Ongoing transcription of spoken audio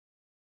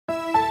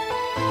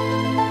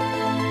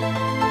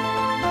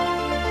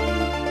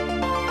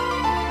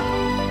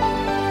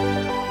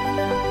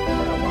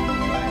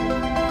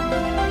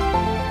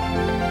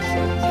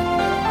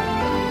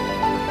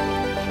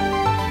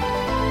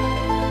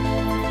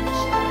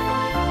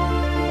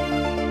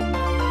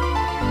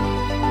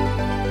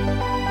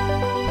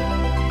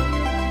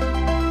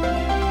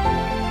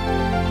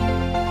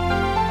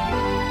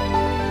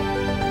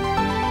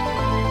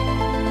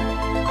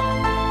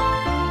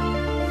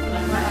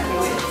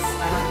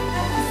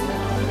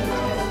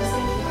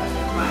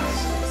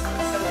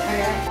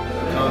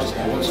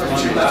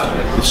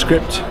The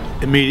script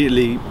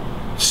immediately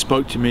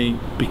spoke to me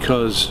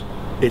because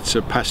it's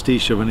a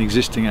pastiche of an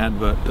existing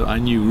advert that I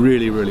knew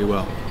really, really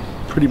well.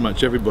 Pretty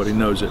much everybody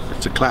knows it.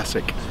 It's a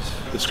classic.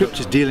 The script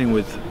is dealing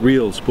with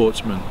real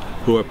sportsmen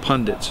who are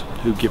pundits,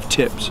 who give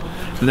tips,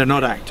 and they're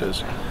not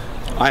actors.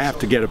 I have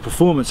to get a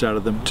performance out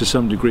of them to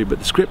some degree, but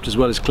the script as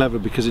well is clever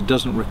because it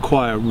doesn't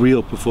require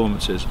real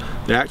performances.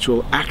 The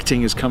actual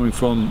acting is coming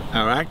from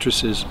our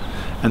actresses,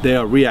 and they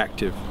are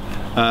reactive.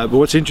 But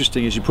what's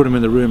interesting is you put them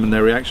in the room and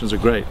their reactions are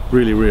great,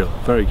 really real,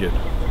 very good.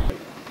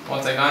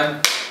 One take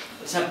on.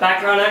 Let's have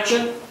background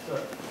action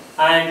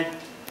and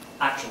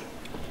action.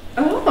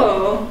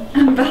 Oh,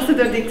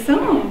 Ambassador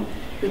Dixon,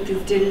 with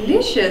these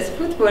delicious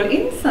football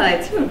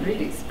insights, you're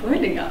really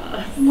spoiling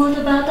us. What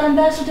about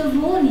Ambassador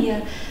Vaughan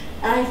here?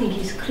 I think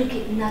his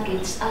cricket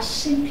nuggets are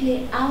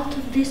simply out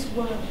of this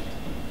world.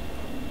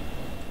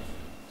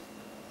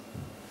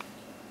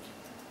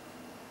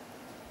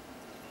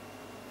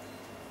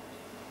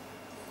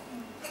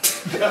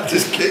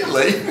 Just kick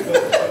Lee.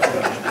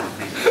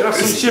 Got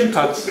some shin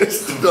pads.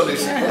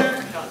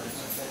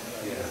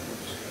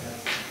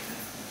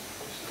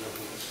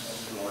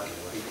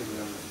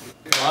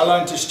 My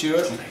line to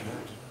Stuart.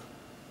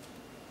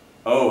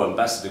 Oh,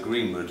 Ambassador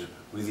Greenwood,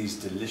 with these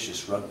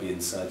delicious rugby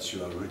insights,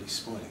 you are really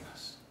spoiling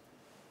us.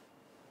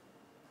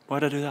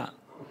 Why'd I do that?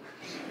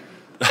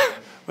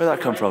 Where'd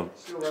that come from?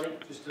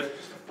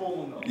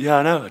 Yeah,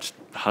 I know, just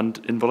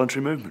hand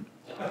involuntary movement.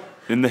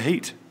 In the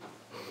heat.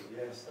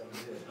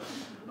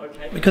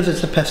 Because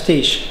it's a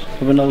pastiche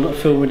of an old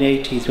film in the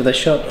 80s where they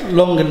shot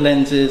longer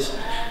lenses,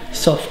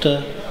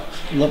 softer,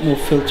 a lot more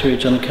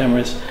filterage on the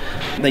cameras.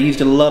 They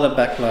used a lot of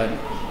backlight.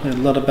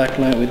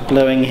 With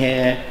blowing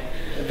hair,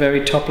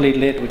 very toppily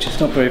lit, which is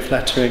not very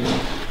flattering.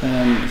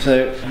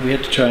 So we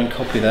had to try and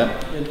copy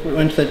that. We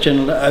went to that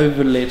general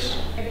overlit,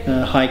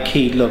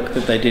 high-key look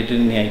that they did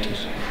in the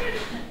 80s.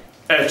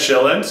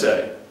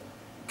 Excelente.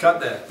 Cut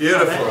there.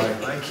 Beautiful.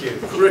 Thank you.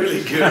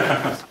 Really good.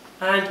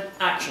 And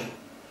action.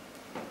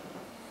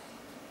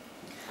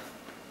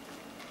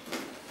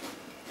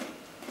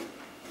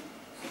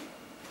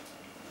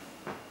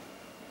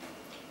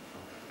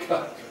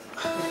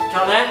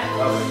 Cut there.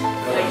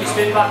 Take your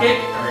spin bucket.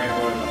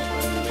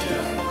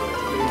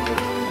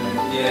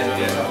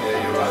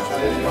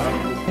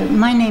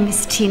 My name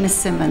is Tina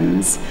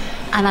Simmons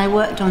and I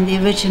worked on the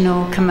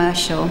original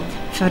commercial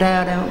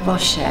Ferrero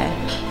Rocher,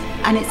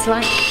 and it's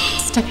like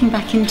stepping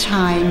back in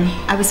time.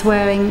 I was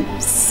wearing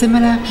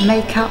similar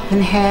makeup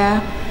and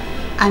hair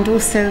and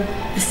also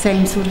the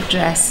same sort of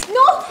dress.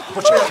 No!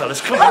 Watch out,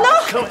 fellas, come on.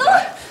 Come on.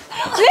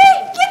 Lee,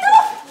 get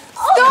off!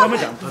 Oh, Calm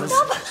it down, fellas.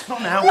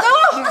 Not now.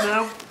 Not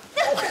now.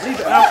 Leave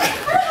it out.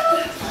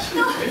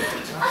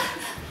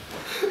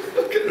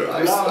 Look at her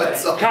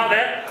eyes. Cut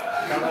there.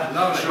 I'm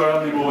not sure how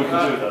many more we can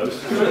do of those.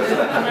 Can we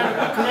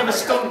have a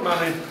stunt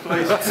man in,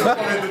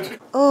 please?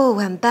 Oh,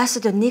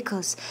 Ambassador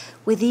Nicholls,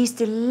 with these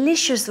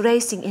delicious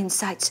racing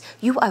insights,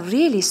 you are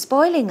really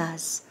spoiling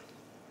us.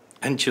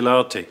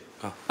 Enchilada.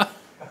 Oh.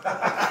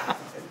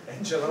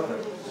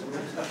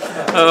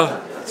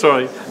 Oh,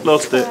 sorry,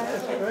 lost it.